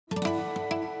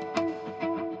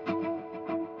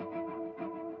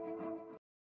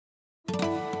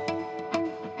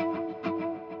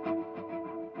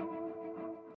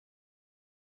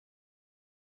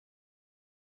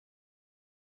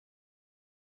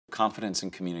Confidence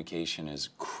in communication is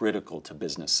critical to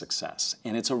business success,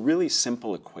 and it's a really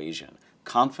simple equation.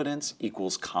 Confidence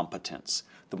equals competence.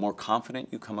 The more confident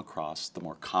you come across, the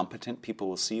more competent people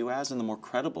will see you as, and the more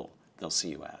credible they'll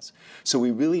see you as. So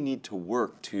we really need to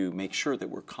work to make sure that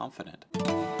we're confident.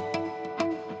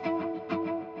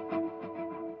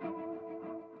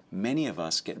 Many of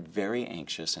us get very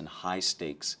anxious in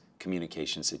high-stakes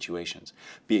communication situations,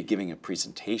 be it giving a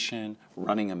presentation,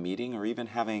 running a meeting, or even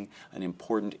having an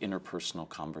important interpersonal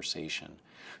conversation.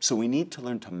 So we need to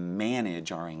learn to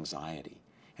manage our anxiety.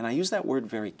 And I use that word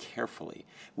very carefully.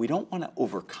 We don't want to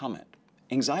overcome it.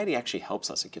 Anxiety actually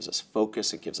helps us. It gives us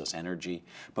focus, it gives us energy,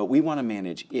 but we want to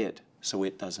manage it so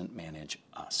it doesn't manage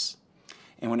us.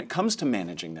 And when it comes to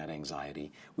managing that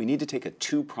anxiety, we need to take a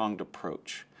two-pronged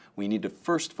approach. We need to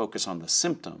first focus on the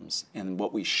symptoms and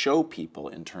what we show people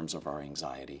in terms of our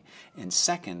anxiety. And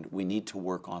second, we need to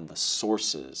work on the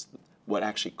sources, what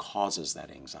actually causes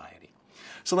that anxiety.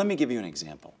 So let me give you an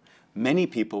example. Many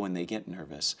people, when they get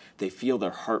nervous, they feel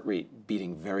their heart rate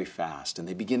beating very fast and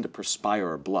they begin to perspire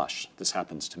or blush. This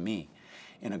happens to me.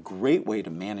 And a great way to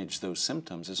manage those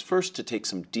symptoms is first to take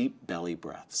some deep belly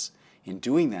breaths. In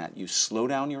doing that, you slow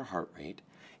down your heart rate.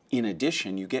 In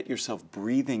addition, you get yourself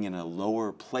breathing in a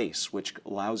lower place, which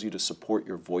allows you to support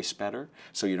your voice better,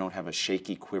 so you don't have a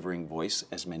shaky, quivering voice,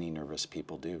 as many nervous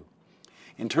people do.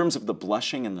 In terms of the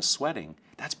blushing and the sweating,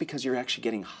 that's because you're actually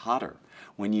getting hotter.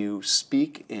 When you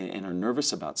speak and are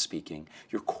nervous about speaking,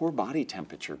 your core body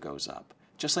temperature goes up,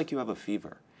 just like you have a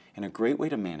fever. And a great way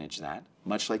to manage that,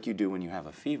 much like you do when you have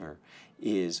a fever,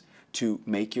 is to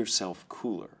make yourself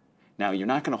cooler. Now, you're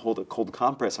not going to hold a cold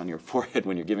compress on your forehead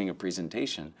when you're giving a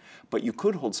presentation, but you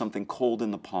could hold something cold in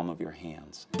the palm of your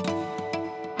hands.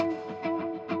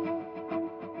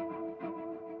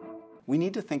 We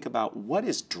need to think about what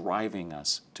is driving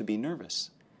us to be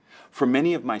nervous. For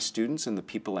many of my students and the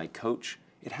people I coach,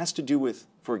 it has to do with,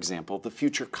 for example, the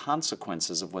future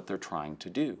consequences of what they're trying to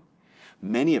do.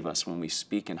 Many of us, when we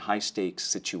speak in high-stakes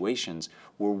situations,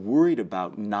 we're worried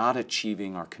about not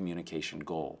achieving our communication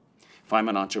goal. If I'm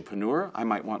an entrepreneur, I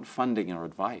might want funding or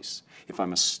advice. If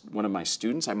I'm one of my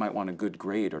students, I might want a good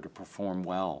grade or to perform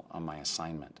well on my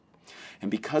assignment. And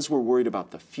because we're worried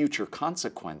about the future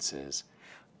consequences,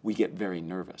 we get very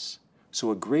nervous.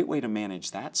 So a great way to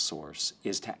manage that source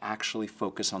is to actually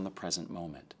focus on the present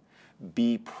moment.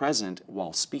 Be present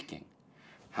while speaking.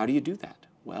 How do you do that?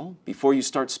 Well, before you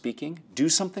start speaking, do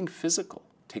something physical.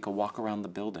 Take a walk around the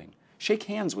building. Shake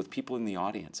hands with people in the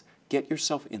audience. Get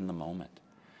yourself in the moment.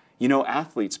 You know,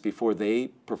 athletes, before they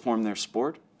perform their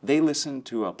sport, they listen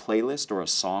to a playlist or a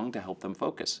song to help them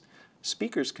focus.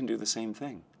 Speakers can do the same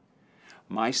thing.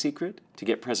 My secret to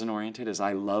get present-oriented is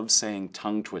I love saying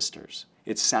tongue twisters.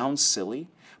 It sounds silly,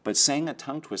 but saying a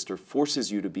tongue twister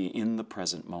forces you to be in the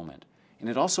present moment. And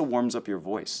it also warms up your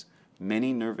voice.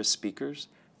 Many nervous speakers,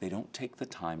 they don't take the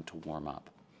time to warm up.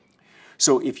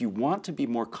 So if you want to be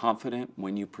more confident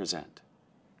when you present,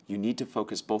 you need to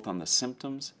focus both on the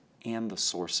symptoms and the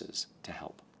sources to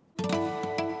help.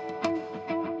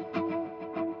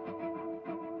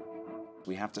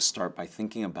 We have to start by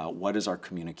thinking about what is our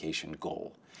communication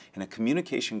goal. And a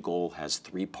communication goal has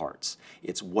three parts.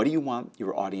 It's what do you want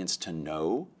your audience to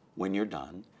know when you're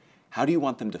done? How do you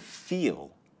want them to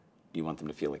feel? Do you want them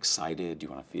to feel excited? Do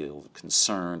you want to feel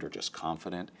concerned or just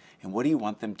confident? And what do you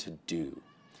want them to do?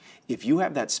 If you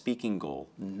have that speaking goal,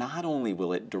 not only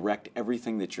will it direct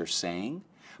everything that you're saying,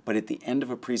 but at the end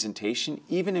of a presentation,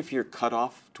 even if you're cut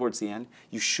off towards the end,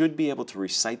 you should be able to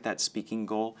recite that speaking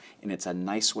goal, and it's a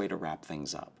nice way to wrap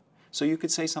things up. So you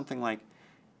could say something like,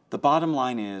 the bottom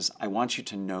line is, I want you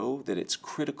to know that it's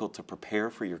critical to prepare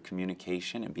for your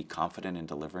communication and be confident in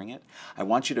delivering it. I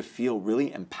want you to feel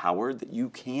really empowered that you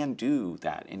can do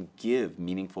that and give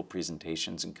meaningful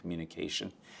presentations and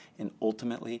communication. And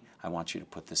ultimately, I want you to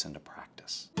put this into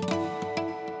practice.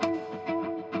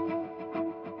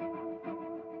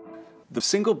 The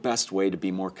single best way to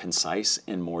be more concise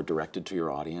and more directed to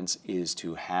your audience is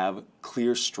to have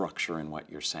clear structure in what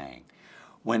you're saying.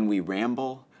 When we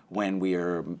ramble, when we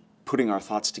are putting our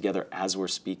thoughts together as we're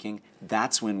speaking,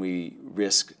 that's when we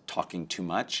risk talking too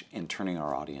much and turning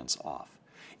our audience off.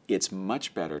 It's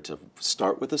much better to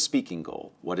start with a speaking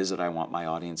goal. What is it I want my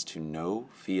audience to know,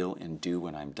 feel, and do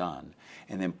when I'm done?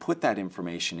 And then put that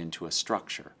information into a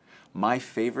structure. My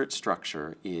favorite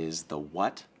structure is the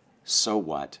what, so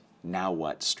what, now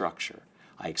what structure.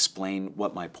 I explain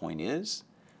what my point is.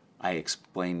 I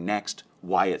explain next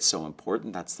why it's so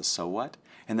important. That's the so what.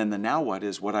 And then the now what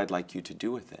is what I'd like you to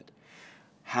do with it.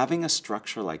 Having a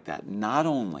structure like that not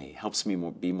only helps me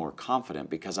be more confident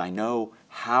because I know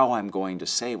how I'm going to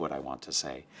say what I want to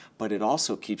say, but it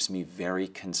also keeps me very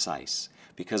concise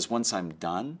because once I'm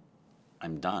done,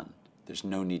 I'm done. There's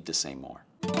no need to say more.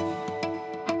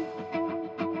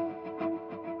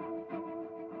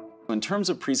 In terms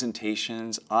of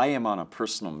presentations, I am on a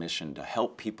personal mission to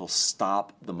help people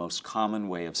stop the most common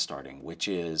way of starting, which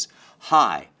is,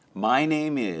 "Hi, my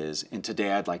name is, and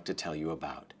today I'd like to tell you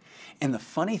about." And the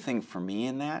funny thing for me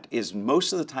in that is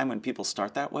most of the time when people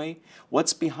start that way,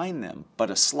 what's behind them but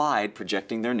a slide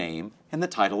projecting their name and the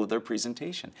title of their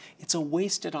presentation? It's a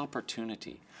wasted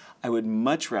opportunity. I would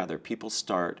much rather people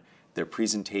start their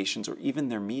presentations or even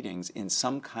their meetings in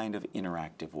some kind of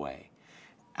interactive way.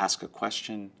 Ask a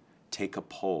question, take a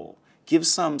poll, give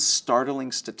some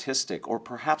startling statistic, or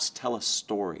perhaps tell a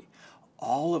story.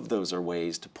 All of those are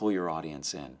ways to pull your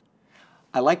audience in.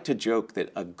 I like to joke that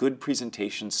a good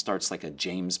presentation starts like a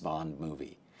James Bond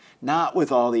movie. Not with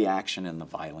all the action and the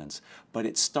violence, but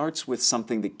it starts with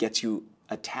something that gets you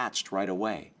attached right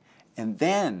away. And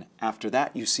then, after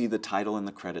that, you see the title and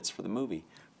the credits for the movie.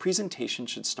 Presentation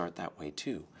should start that way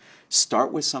too.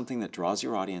 Start with something that draws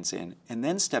your audience in, and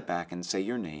then step back and say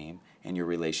your name and your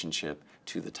relationship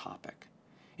to the topic.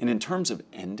 And in terms of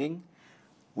ending,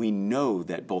 we know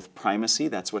that both primacy,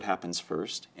 that's what happens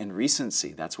first, and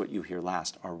recency, that's what you hear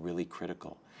last, are really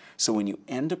critical. So when you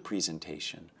end a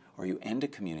presentation or you end a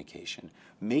communication,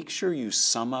 make sure you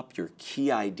sum up your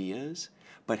key ideas,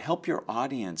 but help your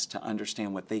audience to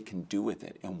understand what they can do with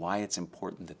it and why it's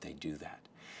important that they do that.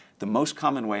 The most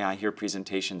common way I hear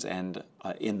presentations end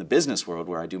in the business world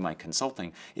where I do my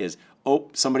consulting is, "Oh,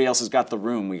 somebody else has got the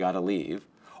room, we got to leave."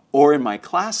 Or in my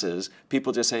classes,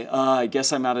 people just say, "I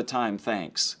guess I'm out of time,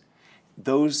 thanks."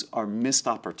 Those are missed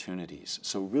opportunities.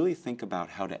 So really think about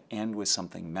how to end with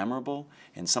something memorable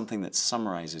and something that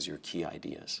summarizes your key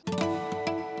ideas.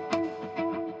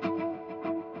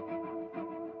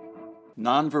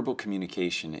 Nonverbal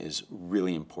communication is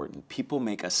really important. People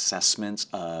make assessments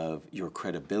of your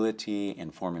credibility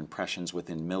and form impressions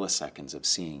within milliseconds of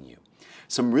seeing you.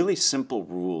 Some really simple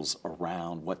rules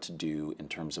around what to do in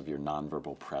terms of your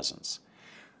nonverbal presence.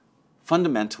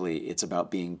 Fundamentally, it's about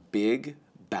being big,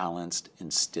 balanced,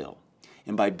 and still.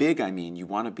 And by big, I mean you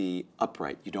want to be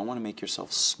upright. You don't want to make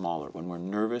yourself smaller. When we're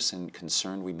nervous and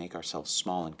concerned, we make ourselves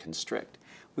small and constrict.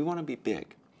 We want to be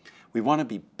big. We want to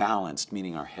be balanced,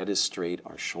 meaning our head is straight,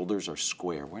 our shoulders are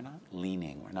square. We're not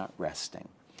leaning, we're not resting.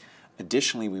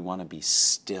 Additionally, we want to be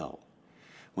still.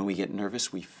 When we get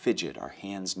nervous, we fidget, our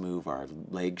hands move, our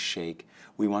legs shake.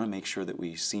 We want to make sure that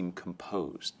we seem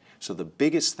composed. So the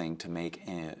biggest thing to make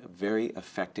a very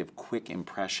effective, quick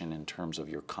impression in terms of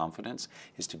your confidence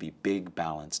is to be big,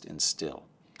 balanced, and still.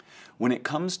 When it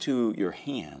comes to your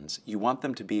hands, you want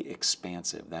them to be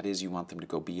expansive. That is, you want them to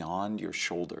go beyond your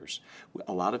shoulders.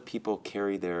 A lot of people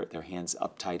carry their hands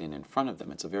uptight and in front of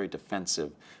them. It's a very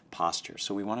defensive posture.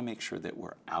 So we want to make sure that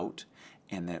we're out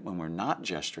and that when we're not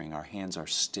gesturing, our hands are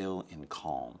still and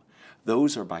calm.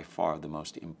 Those are by far the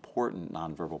most important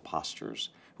nonverbal postures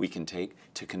we can take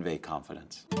to convey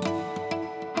confidence.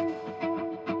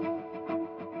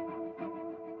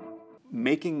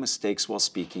 Making mistakes while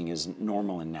speaking is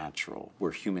normal and natural.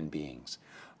 We're human beings.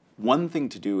 One thing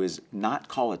to do is not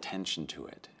call attention to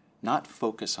it, not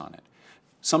focus on it.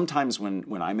 Sometimes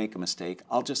when I make a mistake,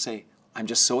 I'll just say, "I'm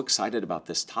just so excited about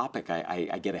this topic,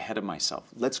 I get ahead of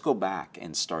myself. Let's go back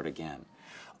and start again."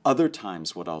 Other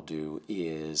times what I'll do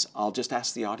is I'll just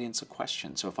ask the audience a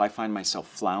question. So if I find myself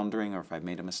floundering or if I've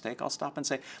made a mistake, I'll stop and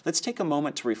say, "Let's take a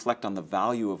moment to reflect on the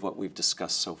value of what we've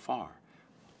discussed so far.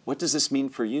 What does this mean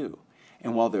for you?"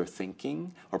 And while they're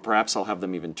thinking, or perhaps I'll have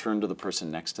them even turn to the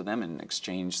person next to them and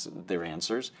exchange their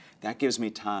answers, that gives me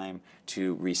time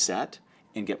to reset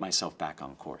and get myself back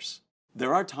on course.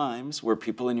 There are times where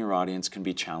people in your audience can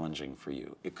be challenging for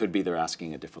you. It could be they're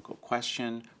asking a difficult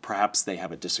question, perhaps they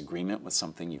have a disagreement with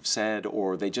something you've said,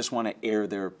 or they just want to air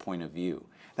their point of view.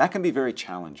 That can be very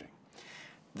challenging.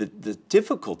 The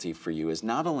difficulty for you is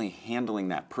not only handling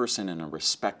that person in a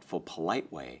respectful,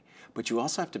 polite way, but you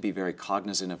also have to be very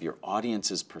cognizant of your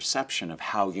audience's perception of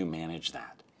how you manage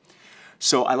that.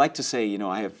 So I like to say,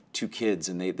 I have 2 kids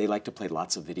and they like to play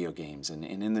lots of video games. And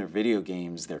in their video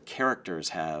games, their characters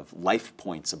have life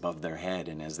points above their head.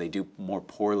 And as they do more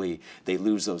poorly, they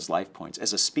lose those life points.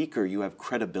 As a speaker, you have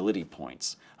credibility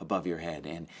points above your head.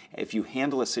 And if you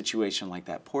handle a situation like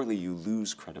that poorly, you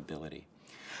lose credibility.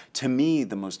 To me,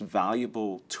 the most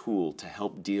valuable tool to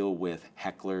help deal with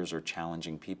hecklers or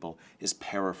challenging people is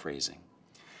paraphrasing.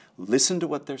 Listen to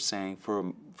what they're saying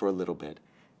for a little bit,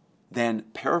 then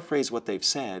paraphrase what they've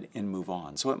said and move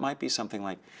on. So it might be something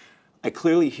like, I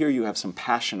clearly hear you have some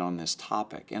passion on this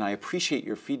topic, and I appreciate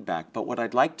your feedback, but what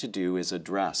I'd like to do is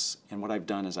address, and what I've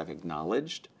done is I've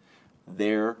acknowledged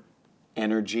their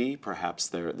energy, perhaps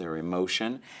their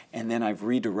emotion, and then I've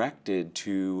redirected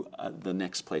to the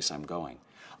next place I'm going.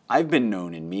 I've been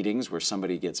known in meetings where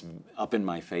somebody gets up in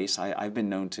my face, I've been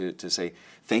known to say,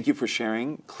 thank you for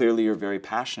sharing, clearly you're very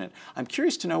passionate. I'm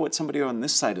curious to know what somebody on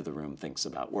this side of the room thinks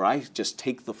about, where I just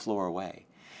take the floor away.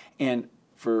 And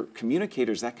for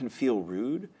communicators, that can feel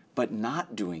rude, but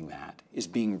not doing that is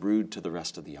being rude to the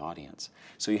rest of the audience.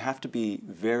 So you have to be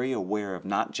very aware of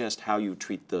not just how you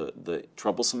treat the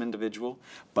troublesome individual,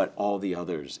 but all the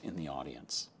others in the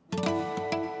audience.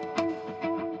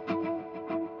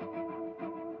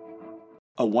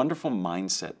 A wonderful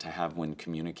mindset to have when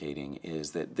communicating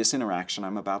is that this interaction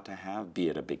I'm about to have, be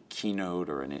it a big keynote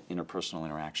or an interpersonal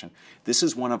interaction, this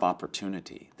is one of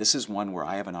opportunity. This is one where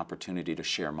I have an opportunity to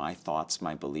share my thoughts,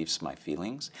 my beliefs, my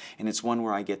feelings, and it's one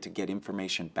where I get to get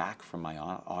information back from my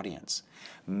audience.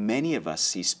 Many of us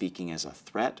see speaking as a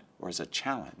threat or as a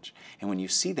challenge, and when you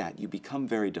see that, you become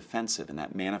very defensive, and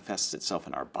that manifests itself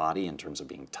in our body in terms of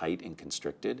being tight and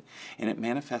constricted, and it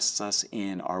manifests us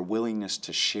in our willingness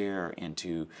to share and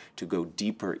to go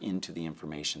deeper into the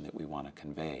information that we want to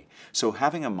convey. So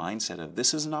having a mindset of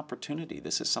this is an opportunity,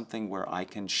 this is something where I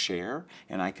can share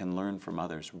and I can learn from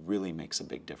others really makes a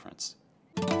big difference.